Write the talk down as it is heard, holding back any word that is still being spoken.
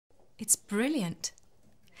It's brilliant.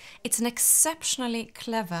 It's an exceptionally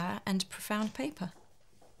clever and profound paper.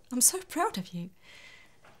 I'm so proud of you.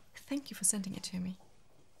 Thank you for sending it to me.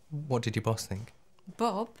 What did your boss think?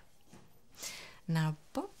 Bob? Now,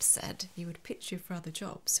 Bob said he would pitch you for other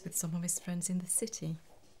jobs with some of his friends in the city.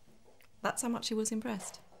 That's how much he was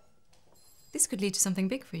impressed. This could lead to something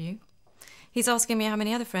big for you. He's asking me how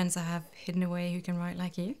many other friends I have hidden away who can write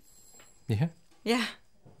like you. Yeah? Yeah.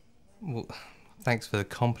 Well, thanks for the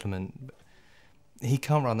compliment. He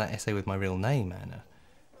can't run that essay with my real name, Anna.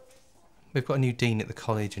 We've got a new dean at the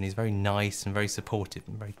college and he's very nice and very supportive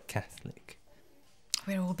and very Catholic.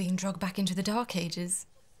 We're all being dragged back into the Dark Ages.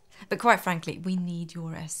 But quite frankly, we need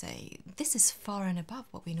your essay. This is far and above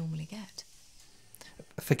what we normally get.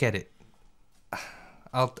 Forget it.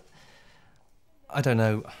 I don't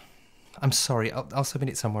know. I'm sorry. I'll submit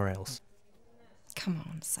it somewhere else. Come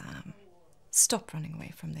on, Sam. Stop running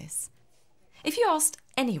away from this. If you asked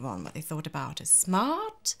anyone what they thought about a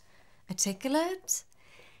smart, articulate,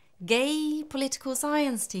 gay political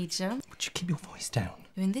science teacher... Would you keep your voice down?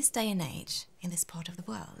 Who in this day and age, in this part of the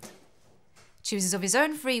world, chooses of his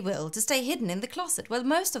own free will to stay hidden in the closet, well,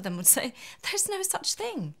 most of them would say there's no such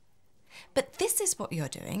thing. But this is what you're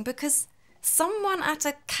doing because someone at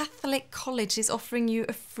a Catholic college is offering you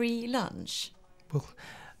a free lunch. Well,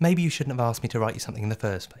 maybe you shouldn't have asked me to write you something in the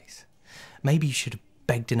first place. Maybe you should have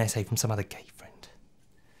begged an essay from some other gay friend.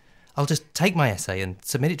 I'll just take my essay and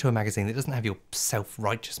submit it to a magazine that doesn't have your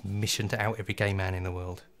self-righteous mission to out every gay man in the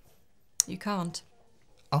world. You can't.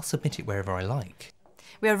 I'll submit it wherever I like.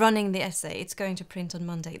 We are running the essay. It's going to print on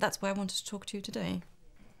Monday. That's why I wanted to talk to you today.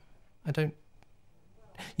 I don't...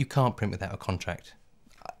 You can't print without a contract.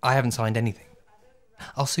 I haven't signed anything.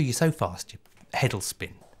 I'll sue you so fast, your head'll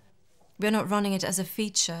spin. We're not running it as a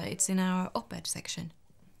feature. It's in our op-ed section.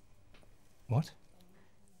 What?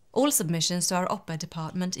 All submissions to our op-ed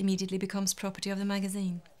department immediately becomes property of the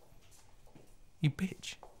magazine. You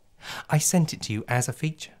bitch. I sent it to you as a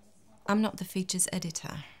feature. I'm not the features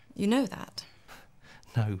editor. You know that.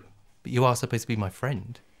 No, but you are supposed to be my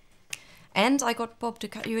friend. And I got Bob to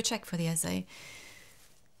cut you a cheque for the essay.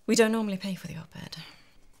 We don't normally pay for the op-ed.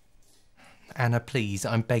 Anna, please,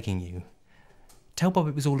 I'm begging you. Tell Bob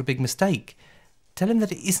it was all a big mistake. Tell him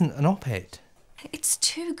that it isn't an op-ed. It's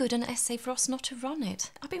too good an essay for us not to run it.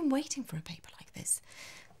 I've been waiting for a paper like this.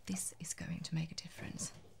 This is going to make a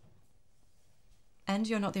difference. And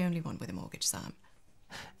you're not the only one with a mortgage, Sam.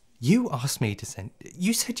 You asked me to send...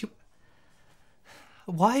 You said you...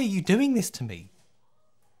 Why are you doing this to me?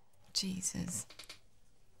 Jesus.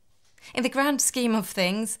 In the grand scheme of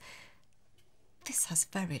things, this has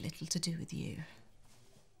very little to do with you.